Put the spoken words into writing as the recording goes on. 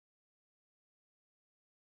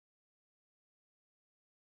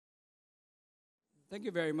Thank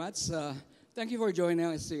you very much. Thank you for joining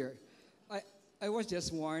us here. I, I was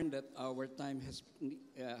just warned that our time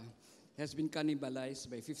has been cannibalized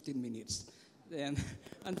by 15 minutes. And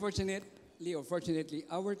unfortunately or fortunately,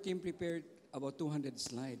 our team prepared about 200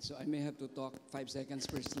 slides, so I may have to talk 5 seconds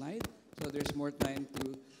per slide. So there's more time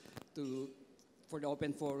to for the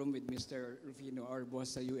open forum with Mr. Rufino, our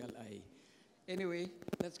boss sa ULI. Anyway,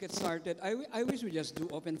 let's get started. I wish we just do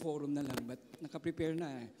open forum na lang, but naka-prepare na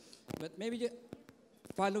eh. But maybe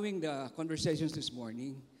following the conversations this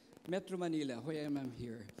morning, Metro Manila, why am I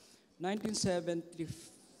here?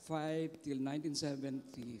 1975 till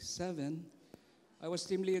 1977, I was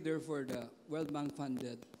team leader for the World Bank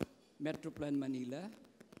funded Metro Plan Manila,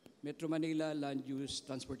 Metro Manila Land Use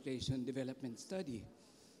Transportation Development Study.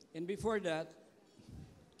 And before that,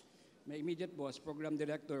 my immediate boss, program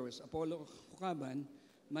director, was Apollo Hukaban,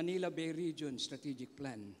 Manila Bay Region Strategic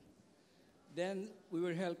Plan. Then we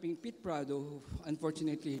were helping Pete Prado, who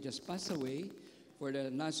unfortunately just passed away, for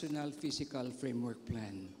the National Physical Framework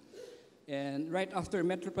Plan. And right after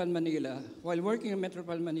Metro Plan Manila, while working in Metro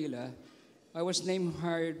Plan Manila, I was named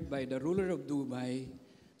hired by the ruler of Dubai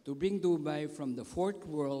to bring Dubai from the fourth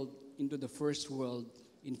world into the first world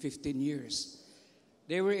in 15 years.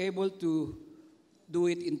 They were able to do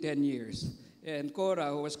it in 10 years. And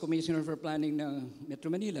Cora, who was Commissioner for Planning ng Metro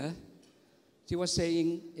Manila, she was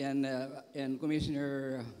saying, and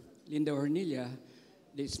Commissioner Linda Hornilla,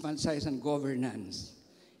 they emphasize on governance.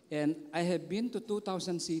 And I have been to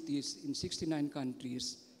 2,000 cities in 69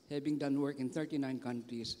 countries, having done work in 39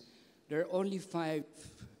 countries. There are only 5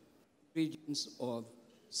 regions of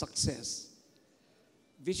success.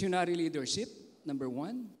 Visionary leadership, number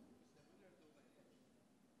 1.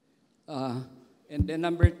 And then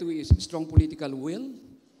number 2 is strong political will.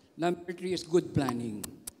 Number 3 is good planning,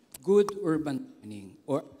 good urban planning,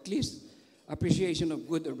 or at least appreciation of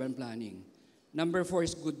good urban planning. Number 4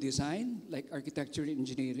 is good design, like architecture,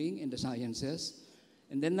 engineering, and the sciences.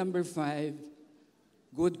 And then number 5,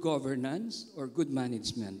 good governance or good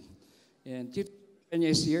management. And Chief Peña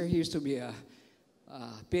is here. He used to be a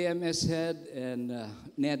PMS head and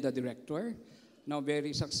NEDA director, now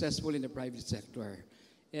very successful in the private sector.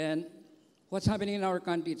 And what's happening in our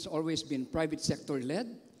country, it's always been private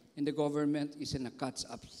sector-led, and the government is in a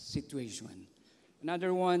cuts-up situation.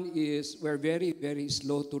 Another one is we're very, very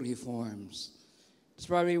slow to reforms. It's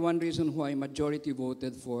probably one reason why majority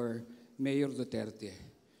voted for Mayor Duterte.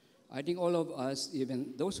 I think all of us,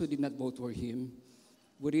 even those who did not vote for him,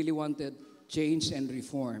 we really wanted change and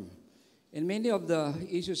reform. And many of the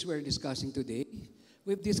issues we're discussing today,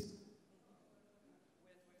 we've discussed.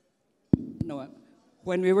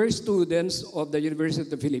 When we were students of the University of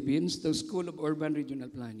the Philippines, the School of Urban Regional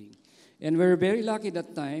Planning. And we were very lucky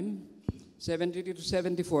that time, 73 to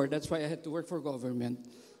 74, that's why I had to work for government.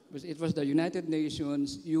 It was the United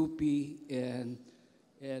Nations, UP, and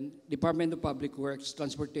Department of Public Works,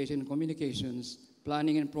 Transportation and Communications,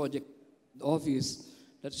 Planning and Project Office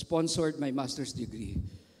that sponsored my master's degree.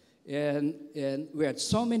 And we had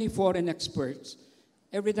so many foreign experts.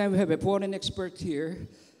 Every time we have a foreign expert here,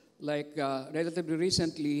 like relatively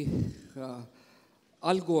recently,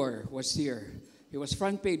 Al Gore was here. He was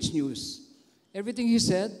front page news. Everything he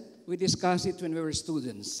said, we discussed it when we were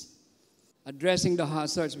students, addressing the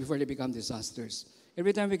hazards before they become disasters.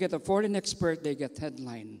 Every time we get a foreign expert, they get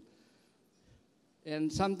headline.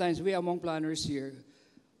 And sometimes we among planners here,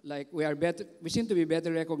 like we seem to be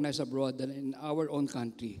better recognized abroad than in our own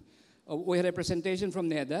country. We had a presentation from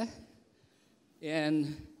NEDA,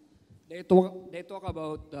 and they talk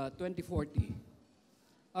about 2040.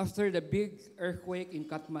 After the big earthquake in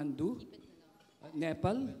Kathmandu,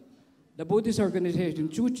 Nepal, the Buddhist organization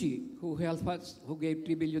Chuchi, who helped us, who gave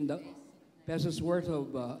 3 billion pesos worth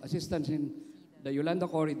of assistance in the Yolanda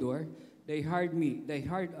corridor, they hired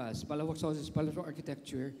us, Palafox Houses, Palafox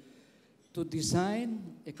Architecture, to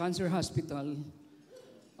design a cancer hospital,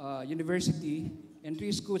 university, and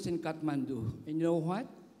 3 schools in Kathmandu. And you know what?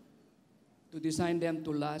 To design them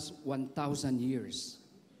to last 1,000 years,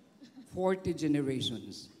 40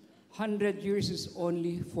 generations. 100 years is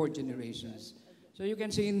only 4 generations. So you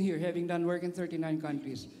can see in here, having done work in 39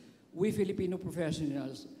 countries, we Filipino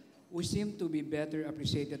professionals, we seem to be better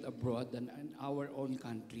appreciated abroad than in our own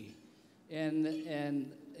country. And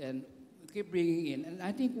we keep bringing in. And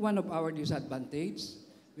I think one of our disadvantages,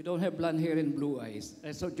 we don't have blonde hair and blue eyes,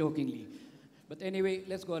 so jokingly. But anyway,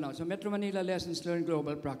 let's go now. So Metro Manila lessons learned,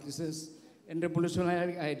 global practices, and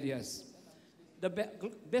revolutionary ideas. The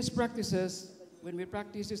best practices, when we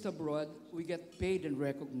practice this abroad, we get paid and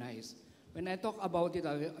recognized. When I talk about it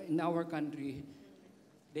in our country,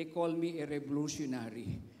 they call me a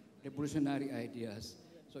revolutionary ideas.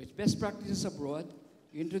 So it's best practices abroad,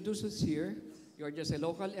 You introduce us here, you're just a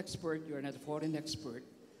local expert, you're not a foreign expert.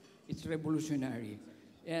 It's revolutionary.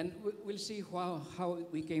 And we'll see how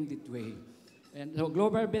we came that way. And so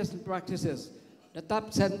global best practices, the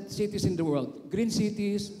top 10 cities in the world: green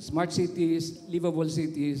cities, smart cities, livable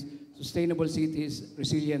cities, sustainable cities,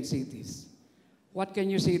 resilient cities. What can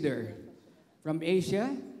you see there? From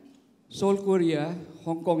Asia, Seoul, Korea,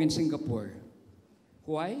 Hong Kong, and Singapore.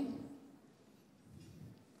 Why?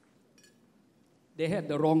 They had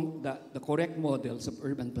the correct models of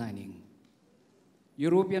urban planning.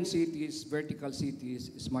 European cities, vertical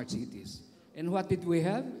cities, smart cities. And what did we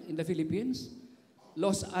have in the Philippines?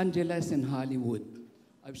 Los Angeles and Hollywood.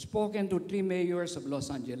 I've spoken to 3 mayors of Los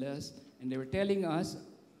Angeles, and they were telling us,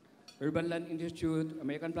 Urban Land Institute,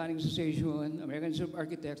 American Planning Association, American Institute of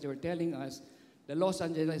Architects, they were telling us the Los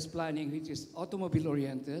Angeles planning, which is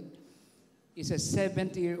automobile-oriented, is a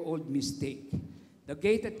 70-year-old mistake. The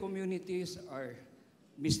gated communities are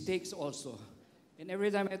mistakes also. And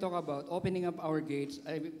every time I talk about opening up our gates,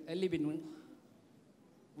 we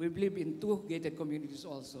live in 2 gated communities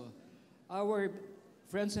also. Our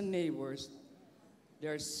friends and neighbors,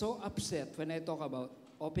 they're so upset when I talk about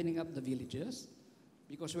opening up the villages,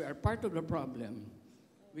 because we are part of the problem.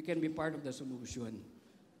 We can be part of the solution.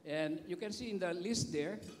 And you can see in the list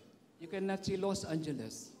there, you cannot see Los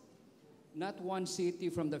Angeles. Not one city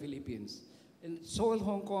from the Philippines. In Seoul,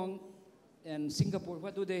 Hong Kong, and Singapore,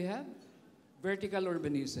 what do they have? Vertical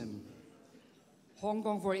urbanism. Hong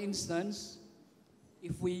Kong, for instance,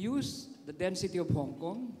 if we use the density of Hong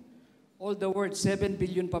Kong, all the world's 7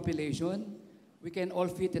 billion population, we can all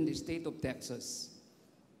fit in the state of Texas.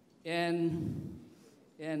 And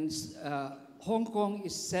Hong Kong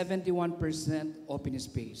is 71% open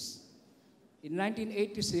space. In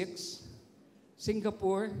 1986,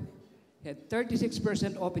 Singapore had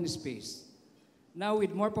 36% open space. Now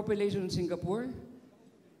with more population in Singapore,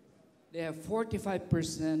 they have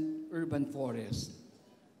 45% urban forest.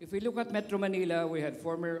 If we look at Metro Manila, we had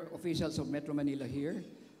former officials of Metro Manila here.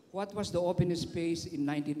 What was the open space in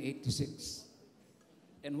 1986?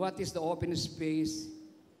 And what is the open space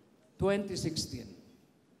 2016?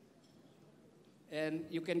 And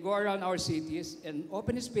you can go around our cities, and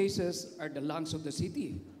open spaces are the lungs of the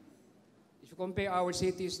city. If you compare our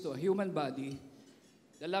cities to a human body,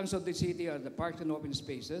 the lungs of the city are the parks and open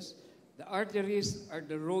spaces. The arteries are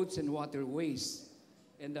the roads and waterways.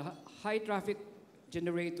 And the high traffic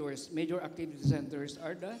generators, major activity centers,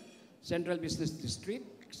 are the central business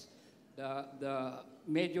districts, the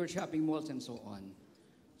major shopping malls, and so on.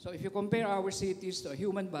 So if you compare our cities to a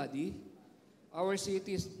human body, our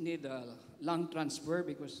cities need a lung transfer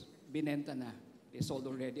because binenta na. They sold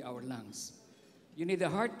already our lungs. You need a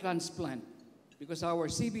heart transplant because our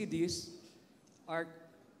CBDs are,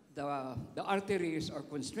 the arteries are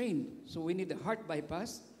constrained. So we need a heart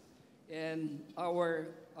bypass, and our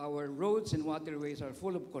roads and waterways are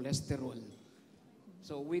full of cholesterol.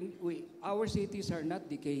 So our cities are not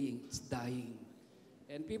decaying, it's dying.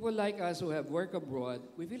 And people like us who have worked abroad,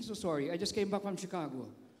 we feel so sorry. I just came back from Chicago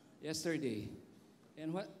yesterday.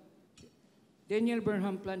 And what? Daniel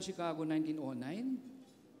Burnham planned Chicago 1909,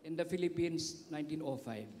 and the Philippines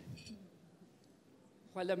 1905.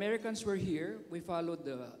 While the Americans were here, we followed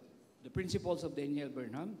the principles of Daniel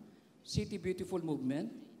Burnham, City Beautiful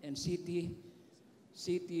movement and City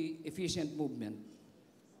Efficient movement.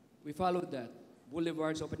 We followed that.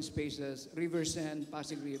 Boulevards, open spaces, River Seine,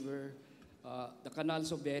 Pasig River, the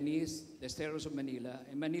canals of Venice, the esteros of Manila,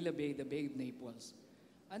 and Manila Bay, the Bay of Naples.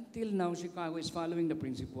 Until now, Chicago is following the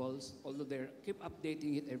principles, although they keep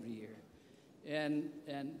updating it every year. And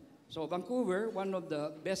so Vancouver, one of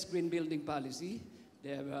the best green building policy,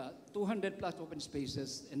 they have 200 plus open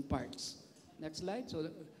spaces and parks. Next slide. So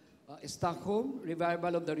Stockholm,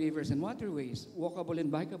 revival of the rivers and waterways, walkable and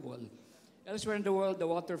bikeable. Elsewhere in the world, the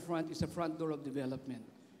waterfront is a front door of development.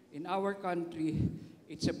 In our country,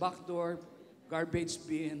 it's a back door, garbage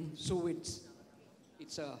bin, sewage.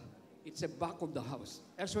 It's a back of the house.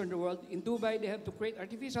 Elsewhere in the world, in Dubai, they have to create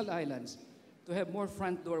artificial islands to have more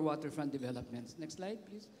front door waterfront developments. Next slide,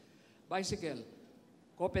 please. Bicycle,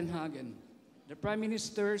 Copenhagen. The prime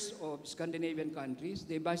ministers of Scandinavian countries,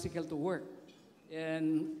 they bicycle to work.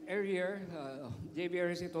 And earlier, J.B.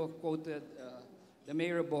 Arcito quoted the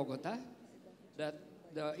mayor of Bogota that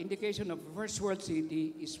the indication of a first world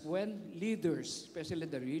city is when leaders, especially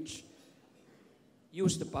the rich,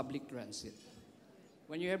 use the public transit.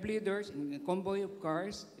 When you have leaders in a convoy of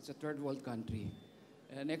cars, it's a third world country.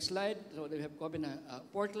 Next slide. So they have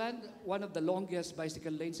Portland, one of the longest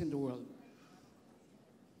bicycle lanes in the world.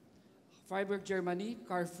 Freiburg, Germany,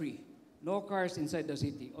 car-free. No cars inside the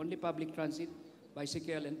city, only public transit,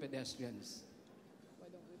 bicycle, and pedestrians.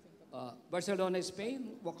 Barcelona,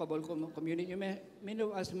 Spain, walkable community. Many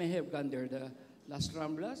of us may have gone there, the Las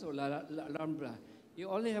Ramblas or La Rambla. You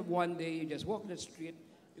only have one day, you just walk the street,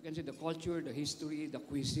 you can see the culture, the history, the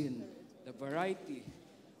cuisine, the variety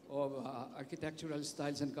of architectural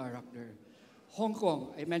styles and character. Hong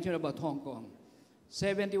Kong, I mentioned about Hong Kong,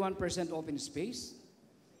 71% open space,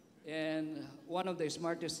 and one of the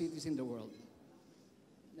smartest cities in the world.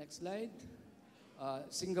 Next slide.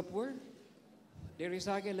 Singapore, they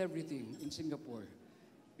recycle everything in Singapore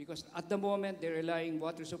because at the moment they're relying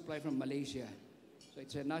water supply from Malaysia. So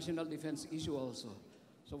it's a national defense issue also.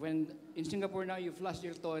 So when in Singapore now you flush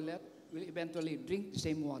your toilet, you'll eventually drink the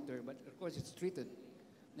same water, but of course it's treated.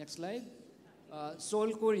 Next slide.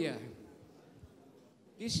 Seoul, Korea.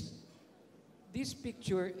 This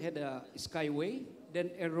picture had a skyway,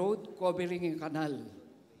 then a road covering a canal.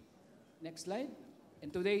 Next slide.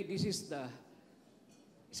 And today this is the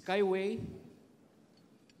skyway,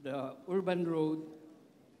 the urban road.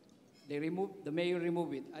 The mayor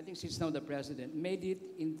removed it. I think she's now the president, made it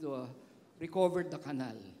into recovered the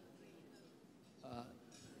canal.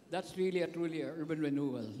 That's really truly an urban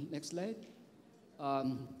renewal. Next slide.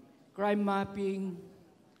 Crime mapping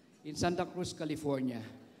in Santa Cruz, California.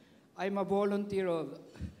 I'm a volunteer of,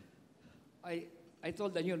 I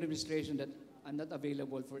told the new administration that I'm not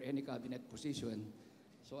available for any cabinet position.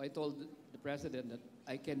 So I told the president that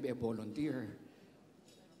I can be a volunteer.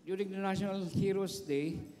 During the National Heroes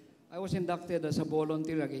Day, I was inducted as a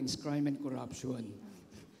volunteer against crime and corruption.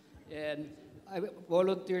 And I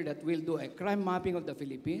volunteered that we'll do a crime mapping of the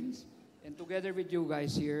Philippines, and together with you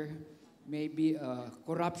guys here, maybe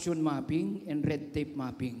corruption mapping and red tape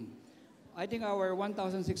mapping. I think our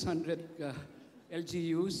 1,600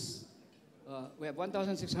 LGUs, we have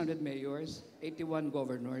 1,600 mayors, 81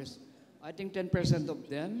 governors. I think 10% of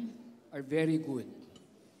them are very good.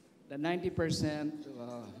 The 90%,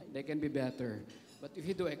 they can be better. But if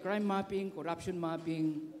you do a crime mapping, corruption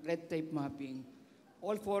mapping, red tape mapping,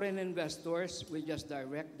 all foreign investors will just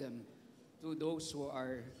direct them to those who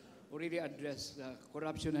really address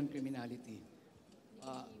corruption and criminality.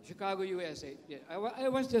 Chicago, USA. Yeah, I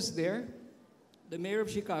was just there. The mayor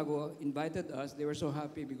of Chicago invited us. They were so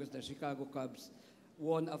happy because the Chicago Cubs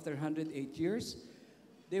won after 108 years.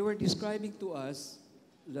 They were describing to us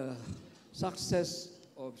the success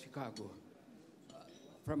of Chicago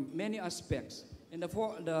from many aspects. And the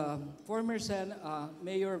former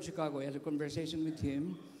mayor of Chicago, I had a conversation with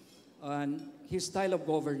him on his style of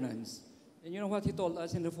governance. And you know what he told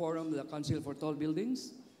us in the forum, the Council for Tall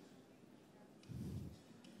Buildings?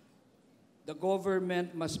 The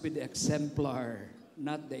government must be the exemplar,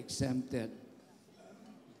 not the exempted.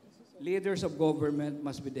 Leaders of government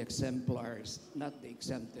must be the exemplars, not the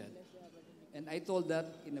exempted. And I told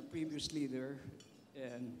that in a previous leader,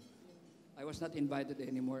 and I was not invited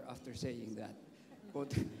anymore after saying that.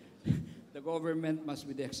 Quote, the government must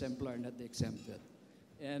be the exemplar, not the exempted.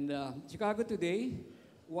 And Chicago today,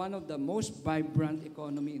 one of the most vibrant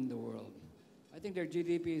economy in the world. I think their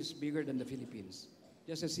GDP is bigger than the Philippines,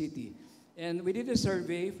 just a city. And we did a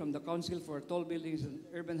survey from the Council for Tall Buildings and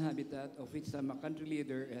Urban Habitat, of which I'm a country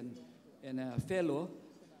leader and a fellow.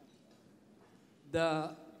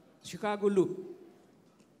 The Chicago Loop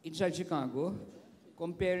inside Chicago,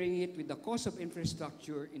 comparing it with the cost of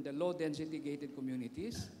infrastructure in the low-density gated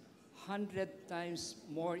communities, 100 times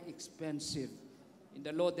more expensive in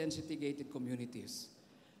the low-density gated communities.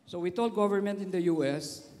 So we told government in the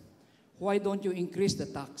US, why don't you increase the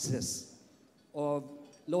taxes of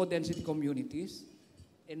low-density communities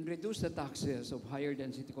and reduce the taxes of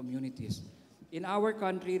higher-density communities? In our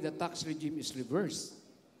country, the tax regime is reversed.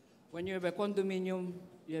 When you have a condominium,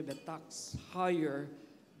 you have a tax higher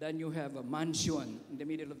than you have a mansion in the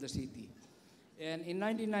middle of the city. And in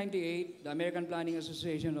 1998, the American Planning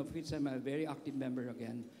Association, of which I'm a very active member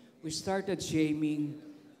again, we started shaming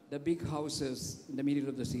the big houses in the middle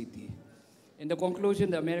of the city. And the conclusion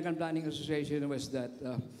of the American Planning Association was that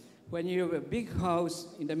when you have a big house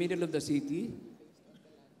in the middle of the city,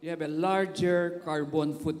 you have a larger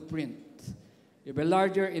carbon footprint. You have a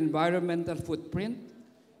larger environmental footprint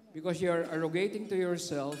because you are arrogating to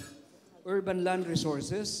yourself urban land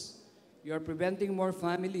resources. You are preventing more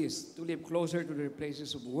families to live closer to their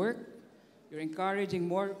places of work. You're encouraging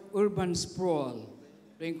more urban sprawl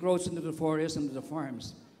to encroach into the forests and the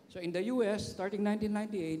farms. So in the US, starting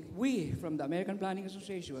 1998, we, from the American Planning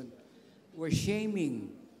Association, were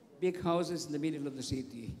shaming big houses in the middle of the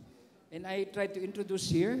city. And I tried to introduce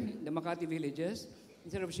here, the Makati villages.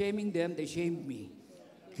 Instead of shaming them, they shamed me.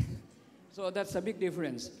 So that's a big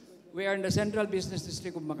difference. We are in the central business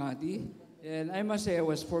district of Makati, and I must say I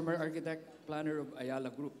was former architect planner of Ayala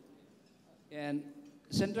Group. And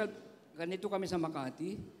Central, ganito kami sa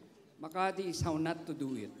Makati. Makati is how not to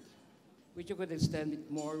do it, which you could extend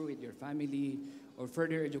it more with your family or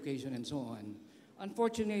further education and so on.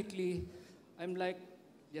 Unfortunately, I'm like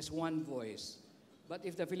just one voice. But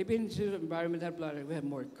if the Philippine Institute of Environmental Planning, we have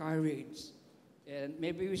more courage. And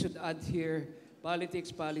maybe we should add here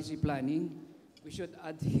politics, policy planning. We should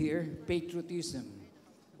add here patriotism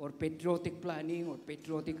or patriotic planning or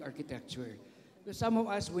patriotic architecture. Because some of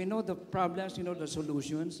us, we know the problems, we know the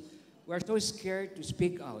solutions. We're so scared to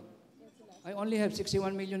speak out. I only have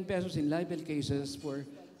 61 million pesos in libel cases for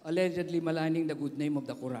allegedly maligning the good name of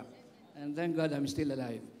the corrupt. And thank God I'm still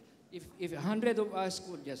alive. If 100 of us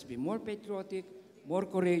could just be more patriotic, more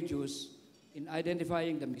courageous in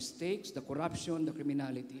identifying the mistakes, the corruption, the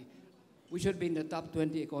criminality, we should be in the top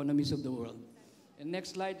 20 economies of the world. And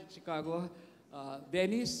next slide, Chicago.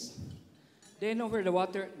 Venice, they know where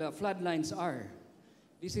the flood lines are.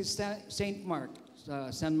 This is St. Mark,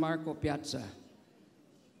 San Marco Piazza.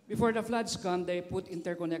 Before the floods come, they put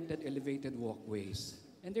interconnected elevated walkways.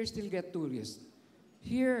 And they still get tourists.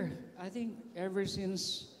 Here, I think ever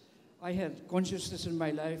since I had consciousness in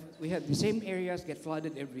my life, we have the same areas get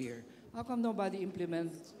flooded every year. How come nobody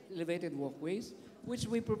implements elevated walkways, which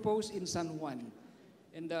we propose in San Juan?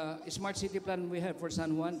 And the smart city plan we have for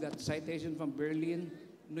San Juan got citation from Berlin,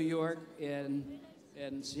 New York, and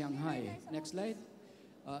Shanghai. Next slide.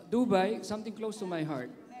 Dubai, something close to my heart.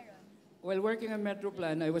 While working on Metro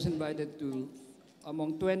Plan, I was invited to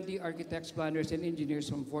among 20 architects, planners, and engineers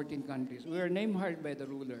from 14 countries. We were name hired by the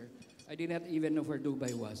ruler. I did not even know where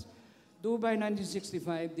Dubai was. Dubai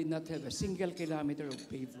 1965 did not have a single kilometer of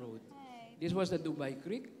paved road. This was the Dubai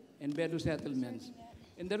Creek and Bedu settlements.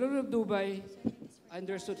 And the ruler of Dubai, I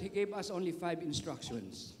understood he gave us only 5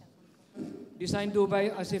 instructions. Design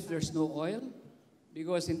Dubai as if there's no oil,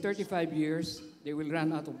 because in 35 years, they will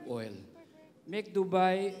run out of oil. Make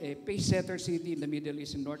Dubai a pace-setter city in the Middle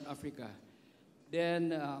East and North Africa.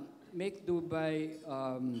 Then make Dubai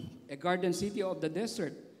a garden city of the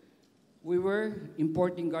desert. We were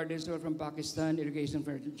importing gardens from Pakistan, irrigation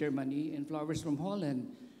from Germany, and flowers from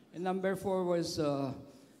Holland. And number 4 was,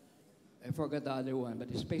 I forgot the other one, but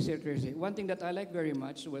it's space literacy. One thing that I like very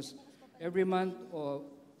much was every month or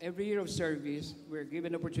every year of service, we're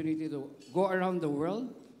given opportunity to go around the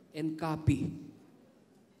world and copy.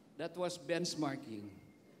 That was benchmarking.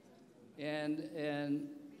 And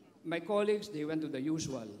my colleagues, they went to the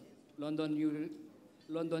usual, London,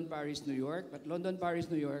 Paris, New York. But London, Paris,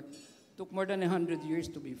 New York took more than 100 years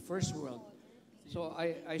to be first world. So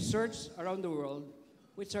I searched around the world,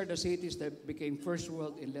 which are the cities that became first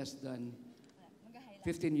world in less than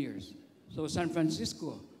 15 years. So San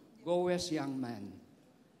Francisco, go west, young man.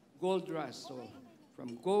 Gold rush, so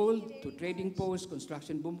from gold to trading post,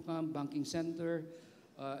 construction boom camp, banking center,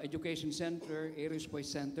 education center, aerospace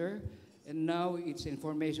center, and now it's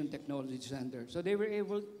information technology center. So they were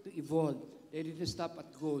able to evolve. They didn't stop at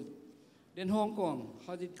gold. Then Hong Kong,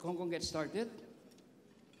 how did Hong Kong get started?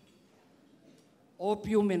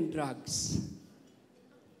 Opium and drugs.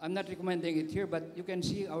 I'm not recommending it here, but you can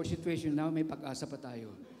see our situation now, may pag-asa pa tayo.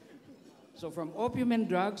 So from opium and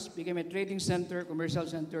drugs, became a trading center, commercial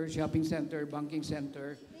center, shopping center, banking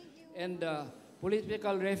center, and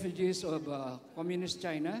political refugees of communist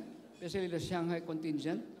China, especially the Shanghai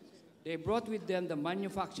contingent. They brought with them the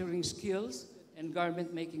manufacturing skills and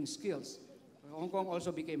garment making skills. Hong Kong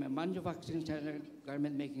also became a manufacturing center,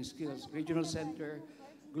 garment making skills, regional center,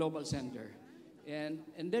 global center. And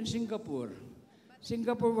then Singapore.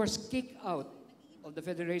 Singapore was kicked out of the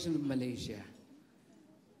Federation of Malaysia.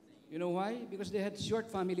 You know why? Because they had short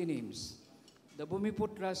family names. The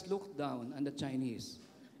Bumiputras looked down on the Chinese.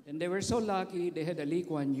 And they were so lucky they had a Lee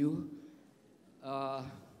Kuan Yew, a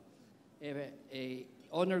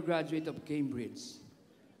honor graduate of Cambridge.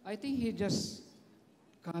 I think he just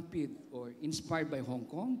copied or inspired by Hong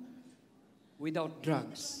Kong without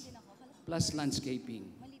drugs, plus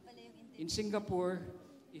landscaping. In Singapore,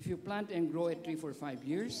 if you plant and grow a tree for 5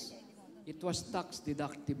 years, it was tax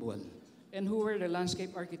deductible. And who were the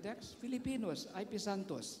landscape architects? Filipinos, IP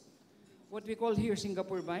Santos. What we call here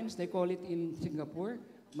Singapore vines, they call it in Singapore,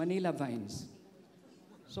 Manila vines.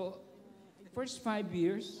 So, first 5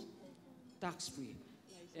 years, tax-free.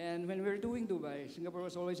 And when we were doing Dubai, Singapore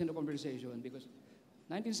was always in the conversation because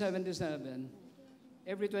 1977,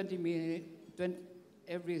 every 30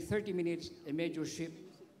 minutes, a major ship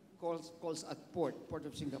calls at port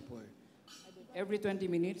of Singapore. Every 20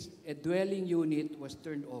 minutes, a dwelling unit was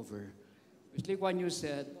turned over. Which Lee Kuan Yew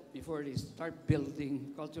said, before they start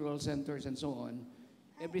building cultural centers and so on,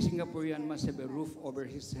 every Singaporean must have a roof over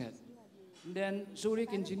his head. And then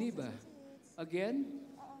Zurich and Geneva, again,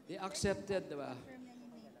 they accepted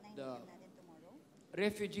the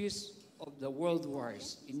refugees of the world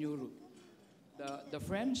wars in Europe, the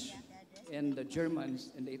French and the Germans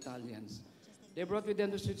and the Italians. They brought with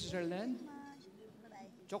them to Switzerland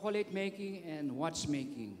chocolate making and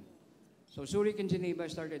watchmaking. So Zurich and Geneva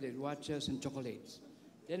started with watches and chocolates.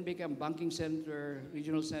 Then became banking center,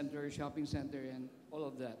 regional center, shopping center, and all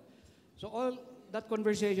of that. So all that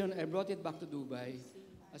conversation, I brought it back to Dubai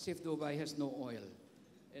as if Dubai has no oil.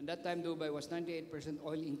 And that time Dubai was 98%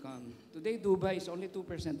 oil income. Today Dubai is only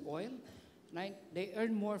 2% oil. They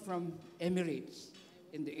earn more from Emirates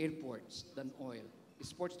in the airports than oil.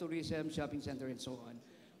 Sports tourism, shopping center, and so on.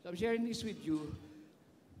 So I'm sharing this with you.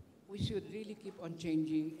 We should really keep on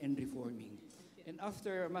changing and reforming. And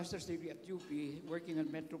after a master's degree at UP, working on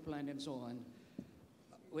Metro Plan and so on,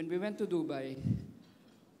 when we went to Dubai,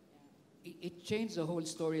 it changed the whole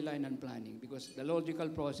storyline and planning because the logical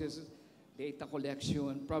process, data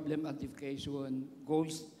collection, problem identification,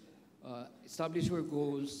 goals, establish your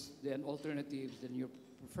goals, then alternatives, then your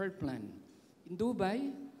preferred plan. In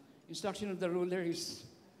Dubai, instruction of the ruler is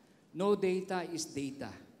no data is data.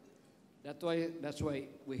 That's why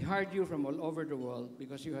we hired you from all over the world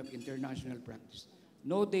because you have international practice.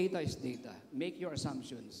 No data is data. Make your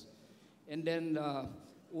assumptions. And then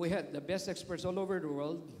we had the best experts all over the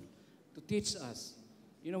world to teach us.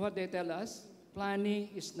 You know what they tell us? Planning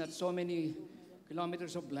is not so many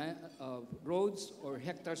kilometers of land, roads or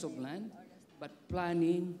hectares of land, but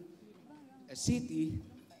planning a city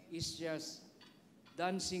is just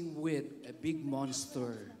dancing with a big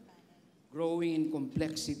monster, growing in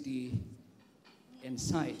complexity and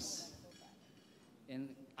size. And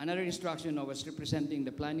another instruction, I was representing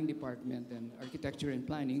the planning department and architecture and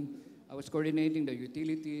planning. I was coordinating the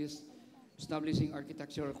utilities, establishing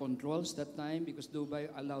architectural controls that time because Dubai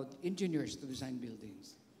allowed engineers to design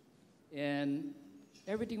buildings. And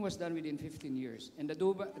everything was done within 15 years. And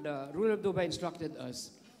the ruler of Dubai instructed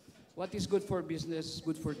us, what is good for business is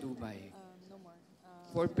good for Dubai.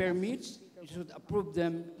 For permits, you should approve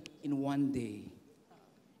them in one day.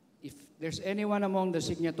 If there's anyone among the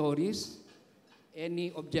signatories,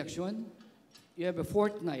 any objection, you have a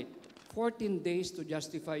fortnight, 14 days to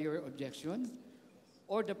justify your objection,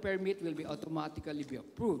 or the permit will be automatically be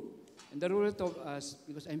approved. And the ruler told us,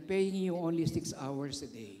 because I'm paying you only 6 hours a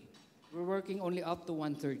day. We're working only up to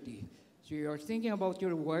 1:30. So you're thinking about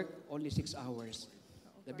your work, only 6 hours.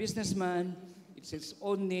 The businessman, it's his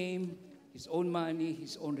own name, his own money,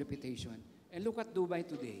 his own reputation. And look at Dubai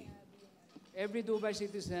today. Every Dubai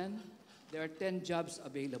citizen, there are 10 jobs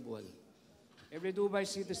available. Every Dubai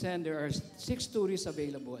citizen, there are 6 tourists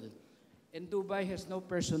available. And Dubai has no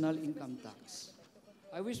personal income tax.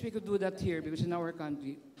 I wish we could do that here because in our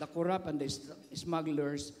country, the corrupt and the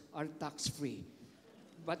smugglers are tax-free.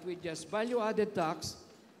 But with just value-added tax,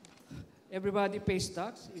 everybody pays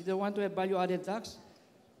tax. If they want to have value-added tax,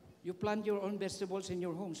 you plant your own vegetables in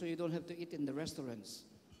your home so you don't have to eat in the restaurants.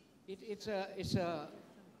 It's a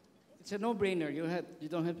no-brainer. You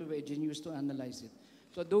don't have to be a genius to analyze it.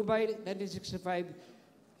 So Dubai, 1965,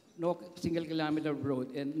 no single kilometer of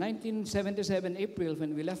road. In 1977, April,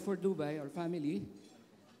 when we left for Dubai, our family,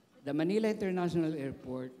 the Manila International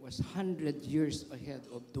Airport was 100 years ahead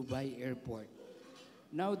of Dubai Airport.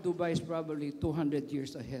 Now Dubai is probably 200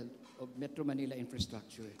 years ahead of Metro Manila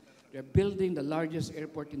infrastructure. They're building the largest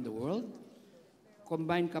airport in the world,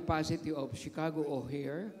 combined capacity of Chicago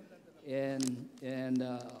O'Hare and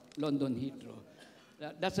London Heathrow.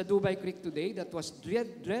 That's a Dubai Creek today. That was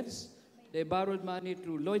dreads. They borrowed money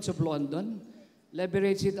through Lloyd's of London,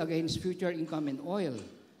 leverage it against future income in oil.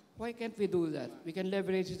 Why can't we do that? We can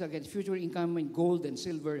leverage it against future income in gold and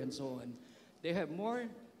silver and so on. They have more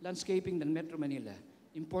landscaping than Metro Manila,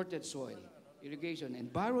 imported soil, irrigation,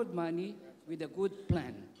 and borrowed money with a good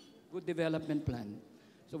plan, good development plan.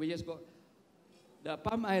 So we just go. The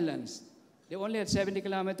Palm Islands, they only had 70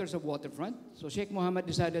 kilometers of waterfront. So Sheikh Mohammed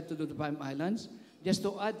decided to do the Palm Islands just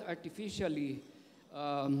to add artificially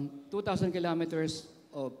 2,000 kilometers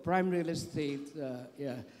of prime real estate.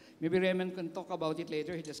 Maybe Raymond can talk about it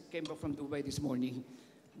later. He just came back from Dubai this morning.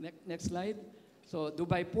 Next slide. So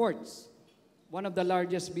Dubai ports, one of the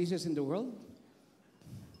largest beaches in the world.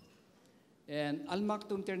 And Al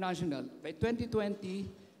Maktoum International, by 2020,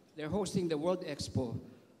 they're hosting the World Expo.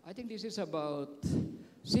 I think this is about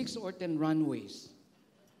 6 or 10 runways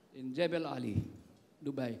in Jebel Ali,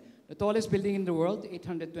 Dubai. The tallest building in the world,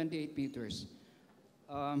 828 meters.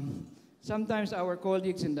 Sometimes our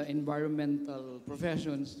colleagues in the environmental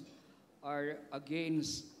professions are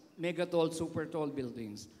against mega tall, super tall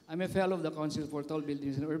buildings. I'm a fellow of the Council for Tall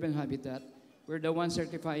Buildings and Urban Habitat. We're the ones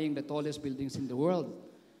certifying the tallest buildings in the world.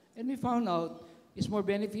 And we found out it's more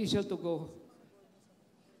beneficial to go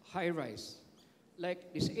high-rise.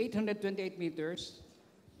 Like this 828 meters,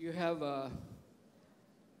 you have,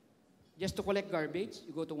 just to collect garbage,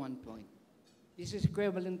 you go to one point. This is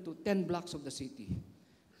equivalent to 10 blocks of the city.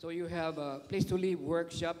 So you have a place to live,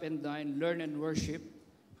 work, shop and dine, learn and worship,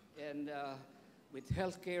 and with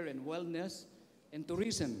healthcare and wellness and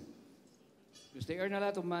tourism. Because they earn a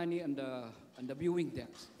lot of money on the viewing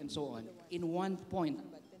decks and so on, in one point.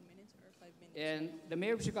 And the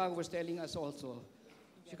mayor of Chicago was telling us also,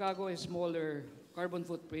 Chicago is smaller carbon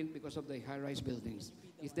footprint because of the high-rise buildings.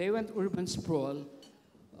 If they went urban sprawl,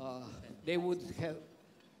 they would have,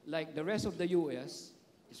 like the rest of the US,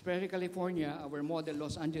 especially California, our model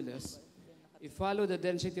Los Angeles, if follow the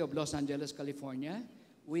density of Los Angeles, California,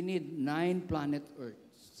 we need 9 planet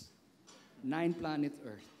Earths. 9 planet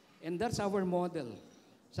Earth. And that's our model.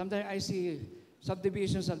 Sometimes I see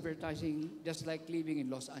subdivisions advertising just like living in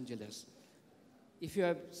Los Angeles. If you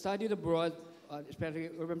have studied abroad, especially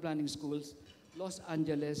urban planning schools, Los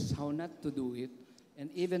Angeles, how not to do it, and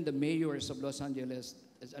even the mayors of Los Angeles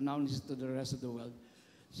has announced it to the rest of the world.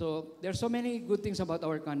 So there's so many good things about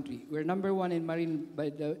our country. We're number 1 in marine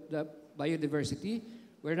biodiversity.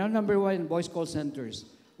 We're now number 1 in voice call centers.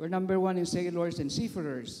 We're number 1 in sailors and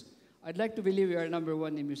seafarers. I'd like to believe we are number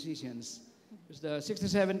 1 in musicians. Because the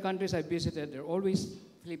 67 countries I visited, they're always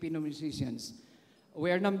Filipino musicians.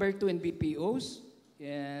 We are number 2 in BPOs,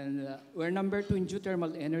 and we're number 2 in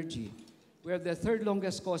geothermal energy. We have the 3rd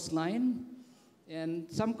longest coastline, and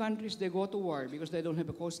some countries, they go to war because they don't have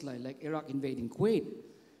a coastline, like Iraq invading Kuwait,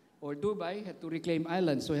 or Dubai had to reclaim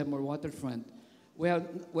islands so we have more waterfront.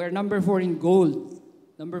 We're number 4 in gold,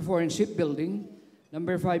 number 4 in shipbuilding,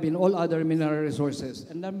 number 5 in all other mineral resources,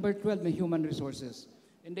 and number 12 in human resources.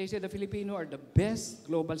 And they say the Filipino are the best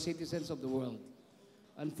global citizens of the world.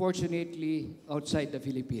 Unfortunately, outside the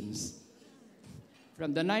Philippines.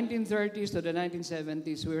 From the 1930s to the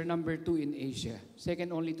 1970s, we were number 2 in Asia,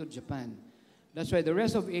 second only to Japan. That's why the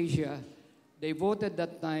rest of Asia, they voted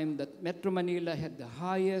that time that Metro Manila had the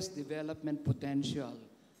highest development potential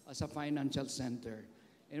as a financial center.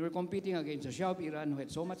 And we're competing against the Shah of Iran, who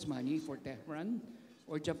had so much money for Tehran,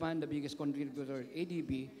 or Japan, the biggest contributor,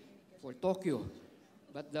 ADB, for Tokyo.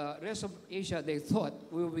 But the rest of Asia, they thought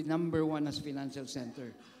we will be number 1 as financial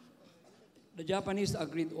center. The Japanese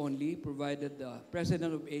agreed only, provided the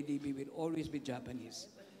president of ADB will always be Japanese.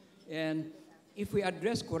 And if we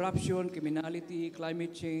address corruption, criminality,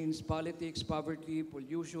 climate change, politics, poverty,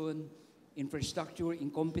 pollution, infrastructure,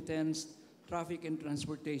 incompetence, traffic and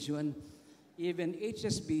transportation, even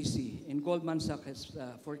HSBC and Goldman Sachs has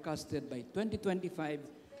forecasted by 2025,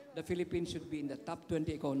 the Philippines should be in the top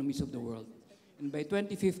 20 economies of the world. And by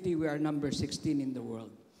 2050, we are number 16 in the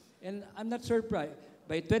world. And I'm not surprised.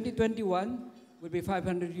 By 2021, we'll be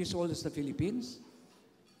 500 years old as the Philippines.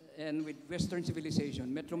 And with Western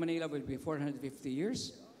civilization, Metro Manila will be 450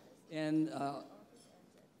 years. And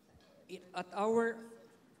at our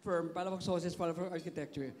firm, Palafox Houses, Palafox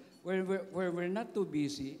Architecture, where we're not too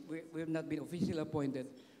busy, we have not been officially appointed,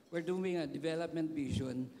 we're doing a development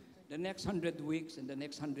vision the next 100 weeks and the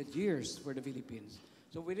next 100 years for the Philippines.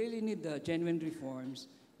 So we really need the genuine reforms,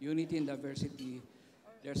 unity and diversity.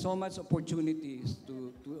 There's so much opportunities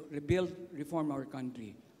to rebuild, reform our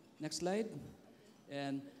country. Next slide.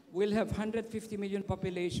 And we'll have 150 million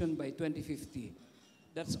population by 2050.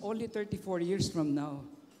 That's only 34 years from now.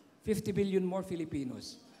 50 billion more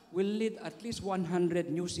Filipinos. We'll lead at least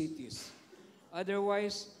 100 new cities.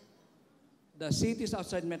 Otherwise, the cities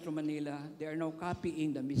outside Metro Manila, they are now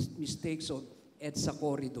copying the mistakes of EDSA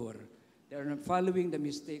corridor. They are not following the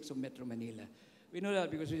mistakes of Metro Manila. We know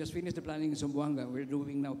that because we just finished the planning in Zamboanga. We're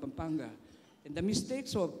doing now Pampanga. And the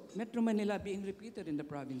mistakes of Metro Manila being repeated in the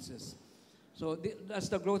provinces. So that's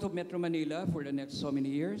the growth of Metro Manila for the next so many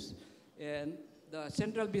years. And the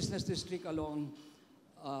central business district along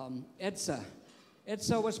EDSA.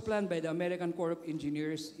 EDSA was planned by the American Corps of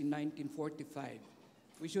Engineers in 1945.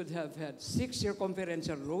 We should have had 6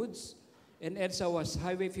 circumferential roads. And EDSA was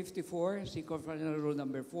Highway 54, circumferential road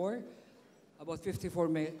number 4, about 54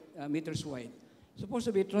 meters wide. Supposed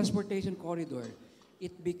to be a transportation corridor.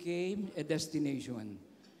 It became a destination,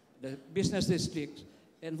 the business district.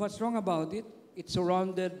 And what's wrong about it? It's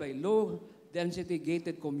surrounded by low-density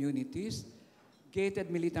gated communities,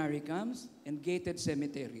 gated military camps, and gated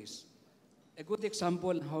cemeteries. A good example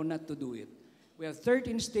on how not to do it. We have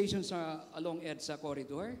 13 stations along EDSA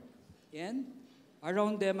corridor, and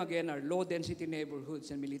around them, again, are low-density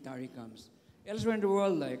neighborhoods and military camps. Elsewhere in the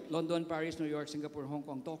world, like London, Paris, New York, Singapore, Hong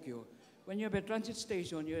Kong, Tokyo, when you have a transit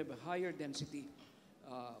station, you have a higher density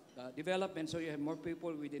development, so you have more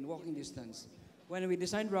people within walking distance. When we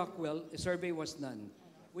designed Rockwell, a survey was done.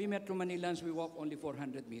 We Metro Manilans, we walk only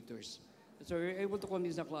 400 meters. So we're able to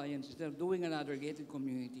convince the clients, instead of doing another gated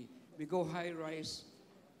community, we go high-rise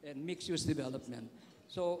and mixed-use development.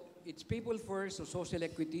 So it's people first, so social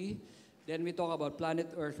equity. Then we talk about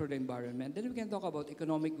planet Earth for the environment. Then we can talk about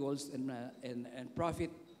economic goals and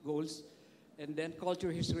profit goals. And then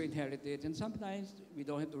culture, history, and heritage. And sometimes we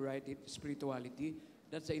don't have to write it, spirituality.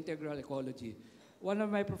 That's the integral ecology. One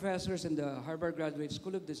of my professors in the Harvard Graduate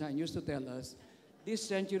School of Design used to tell us, this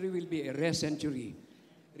century will be a re-century.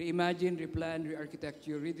 Reimagine, replan,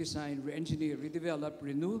 re-architecture, redesign, re-engineer, redevelop,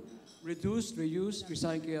 renew, reduce, reuse,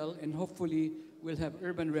 recycle, and hopefully we'll have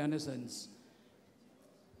urban renaissance.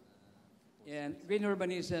 And green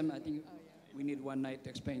urbanism, I think we need one night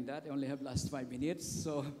to explain that. I only have last 5 minutes.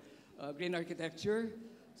 So green architecture.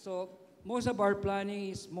 So most of our planning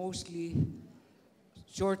is mostly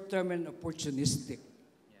short-term and opportunistic.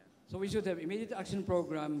 So we should have immediate action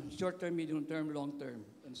program, short-term, medium-term, long-term,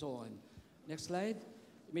 and so on. Next slide.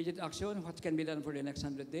 Immediate action, what can be done for the next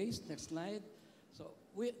 100 days. Next slide. So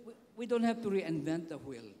we don't have to reinvent the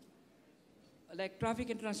wheel. Like traffic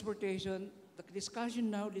and transportation, the discussion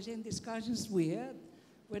now, the same discussions we had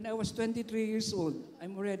when I was 23 years old.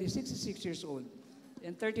 I'm already 66 years old.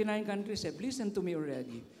 And 39 countries have listened to me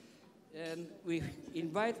already. And we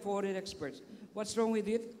invite foreign experts. What's wrong with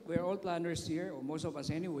it? We're all planners here, or most of us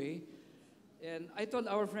anyway. And I told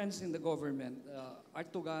our friends in the government,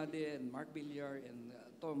 Art Tugade and Mark Villar and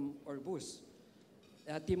Tim Orbus,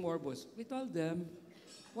 we told them,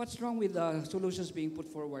 what's wrong with the solutions being put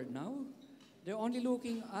forward now? They're only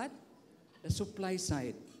looking at the supply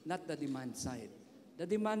side, not the demand side. The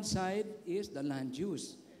demand side is the land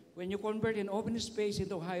use. When you convert an open space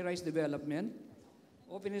into high-rise development,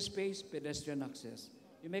 open space, pedestrian access.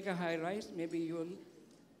 You make a high-rise, maybe you'll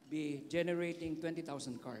be generating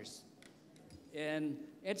 20,000 cars. And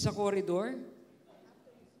EDSA corridor,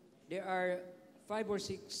 there are 5 or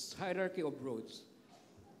 6 hierarchy of roads.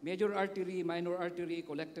 Major artery, minor artery,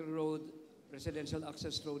 collector road, residential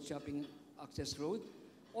access road, shopping access road.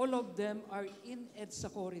 All of them are in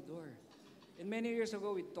EDSA corridor. And many years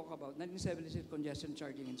ago, we talked about 1976 congestion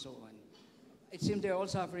charging and so on. It seems they're all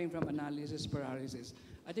suffering from analysis paralysis.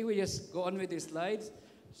 I think we just go on with these slides.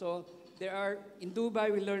 So there are, in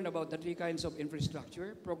Dubai, we learned about the 3 kinds of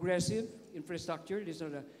infrastructure. Progressive infrastructure, these are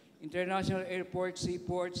the international airports,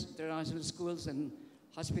 seaports, international schools and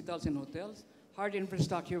hospitals and hotels. Hard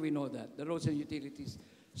infrastructure, we know that, the roads and utilities.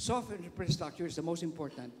 Soft infrastructure is the most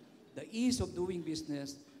important. The ease of doing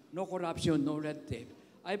business, no corruption, no red tape.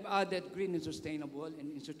 I've added green and sustainable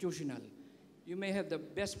and institutional. You may have the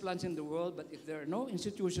best plans in the world, but if there are no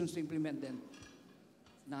institutions to implement them,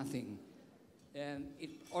 nothing. And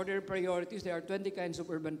in order priorities, there are 20 kinds of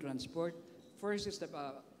urban transport. First is the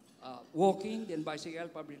walking, then bicycle,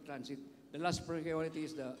 public transit. The last priority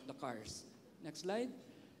is the cars. Next slide.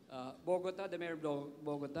 Bogota, the mayor of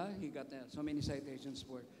Bogota, he got so many citations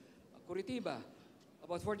for Curitiba.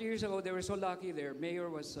 About 40 years ago, they were so lucky. Their mayor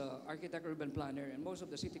was architect, urban planner, and most of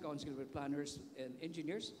the city council were planners and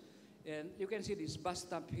engineers. And you can see this bus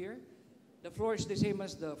stop here. The floor is the same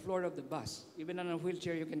as the floor of the bus. Even on a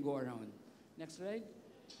wheelchair, you can go around. Next slide.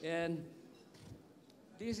 And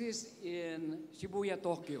this is in Shibuya,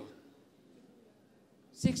 Tokyo.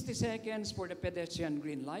 60 seconds for the pedestrian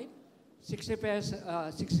green light,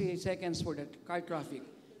 60 seconds for the car traffic.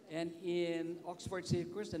 And in Oxford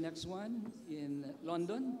Circus, the next one, in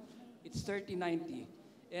London, it's 30-90.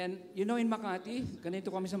 And you know in Makati,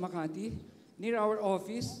 ganito kami sa Makati, near our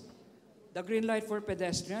office, the green light for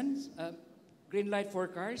pedestrians, green light for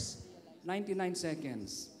cars, 99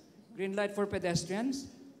 seconds. Green light for pedestrians,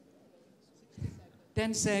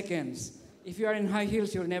 10 seconds. If you are in high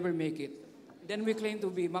heels, you'll never make it. Then we claim to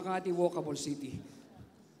be Makati walkable city.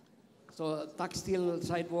 So tactile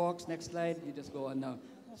sidewalks, next slide, you just go on now.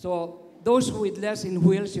 So those with less in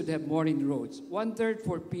wheels should have more in roads. 1/3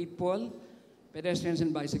 for people, pedestrians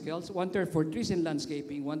and bicycles, 1/3 for trees and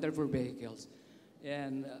landscaping, 1/3 for vehicles.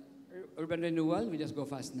 And urban renewal, we just go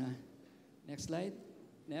fast na. Next slide,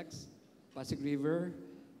 next, Pasig River.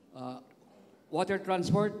 Water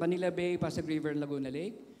transport, Manila Bay, Pasig River, and Laguna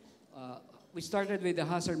Lake. We started with the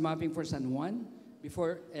hazard mapping for San Juan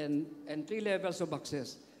before, and 3 levels of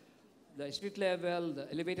access. The street level,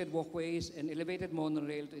 the elevated walkways, and elevated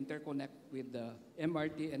monorail to interconnect with the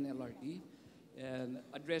MRT and LRT, and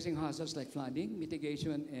addressing hazards like flooding,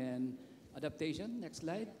 mitigation, and adaptation. Next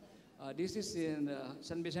slide. This is in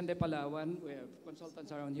San Vicente, Palawan. We have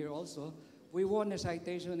consultants around here also. We won a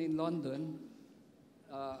citation in London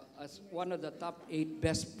as one of the top 8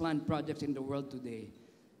 best planned projects in the world today.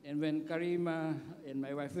 And when Karima and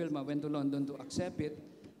my wife Wilma went to London to accept it,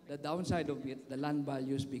 The downside of it, the land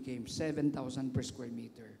values became 7,000 per square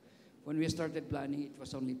meter. When we started planning, it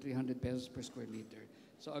was only 300 pesos per square meter.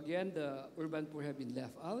 So again, the urban poor have been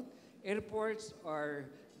left out. Airports are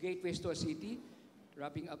gateways to a city.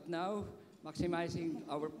 Wrapping up now, maximizing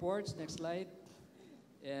our ports. Next slide.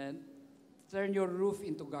 And turn your roof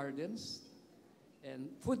into gardens. And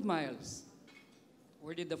food miles.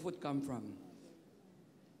 Where did the food come from?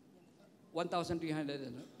 1,300,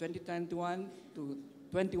 2021 to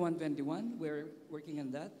 2121, we're working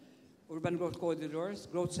on that. Urban growth corridors,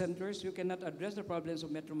 growth centers. You cannot address the problems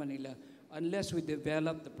of Metro Manila unless we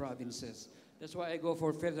develop the provinces. That's why I go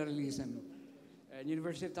for federalism. And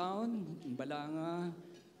University Town, Balanga,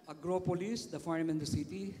 Agropolis, the farm in the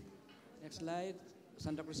city. Next slide.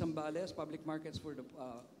 Santa Cruz Zambales, public markets for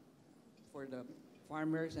the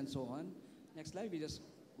farmers and so on. Next slide, we just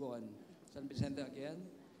go on. San Vicente again.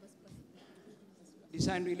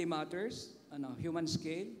 Design really matters. Human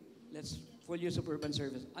scale. Let's full use of urban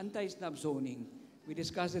service. Anti-snub zoning. We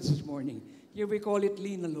discussed it this morning. Here we call it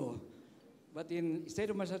Lina law. But in the state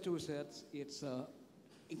of Massachusetts, it's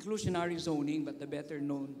inclusionary zoning, but the better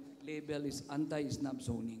known label is anti-snub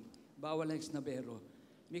zoning. Bawal ang snabero.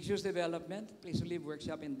 Mixed-use development, place to live,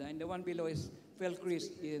 workshop, and dine. The one below is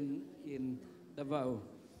Felcris in Davao.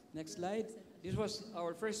 Next slide. This was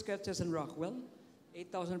our first sketches in Rockwell.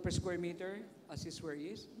 8,000 per square meter, as is where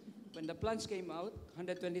is. When the plans came out,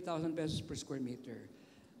 120,000 pesos per square meter.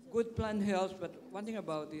 Good plan helps, but one thing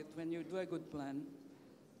about it, when you do a good plan,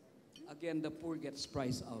 again, the poor gets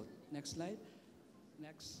priced out. Next slide.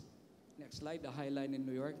 Next slide, the High Line in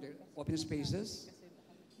New York, the open spaces.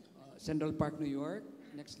 Central Park, New York.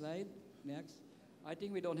 Next slide. Next. I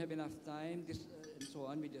think we don't have enough time, and so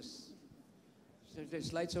on. We just set the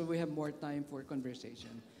slide so we have more time for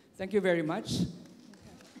conversation. Thank you very much.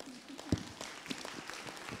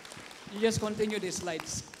 You just continue these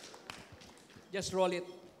slides. Just roll it.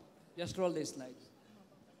 Just roll these slides.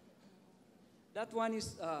 That one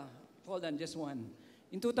is, hold on, just one.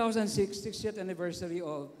 In 2006, 60th anniversary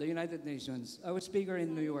of the United Nations, I was speaker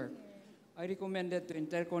in New York. I recommended to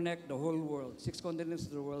interconnect the whole world, 6 continents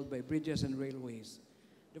of the world, by bridges and railways.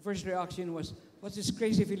 The first reaction was, what's this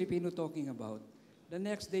crazy Filipino talking about? The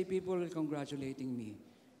next day, people were congratulating me.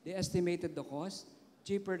 They estimated the cost,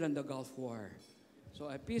 cheaper than the Gulf War. So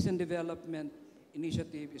a peace and development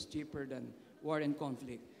initiative is cheaper than war and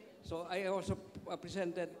conflict. So I also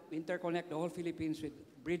presented interconnect the whole Philippines with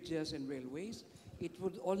bridges and railways. It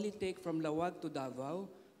would only take from Lawag to Davao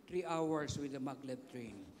 3 hours with a maglev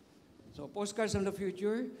train. So postcards from the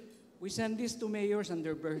future, we send this to mayors on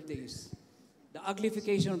their birthdays. The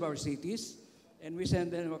uglification of our cities, and we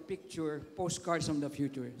send them a picture, postcards from the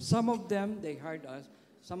future. Some of them, they hired us.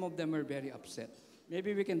 Some of them are very upset.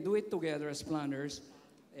 Maybe we can do it together as planners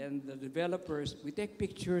and the developers. We take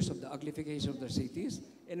pictures of the uglification of the cities,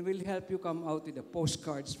 and we'll help you come out with the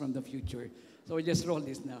postcards from the future. So we just roll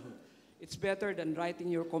this now. It's better than writing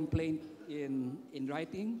your complaint in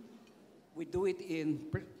writing. We do it in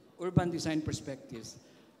urban design perspectives.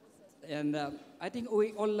 And I think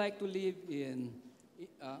we all like to live in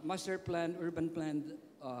master plan, urban planned,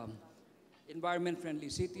 environment-friendly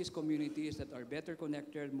cities, communities that are better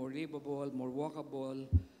connected, more livable, more walkable,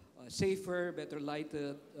 safer, better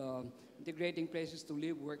lighted, integrating places to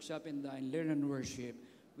live, workshop, and dine, learn and worship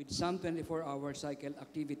with some 24-hour cycle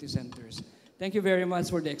activity centers. Thank you very much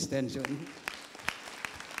for the extension.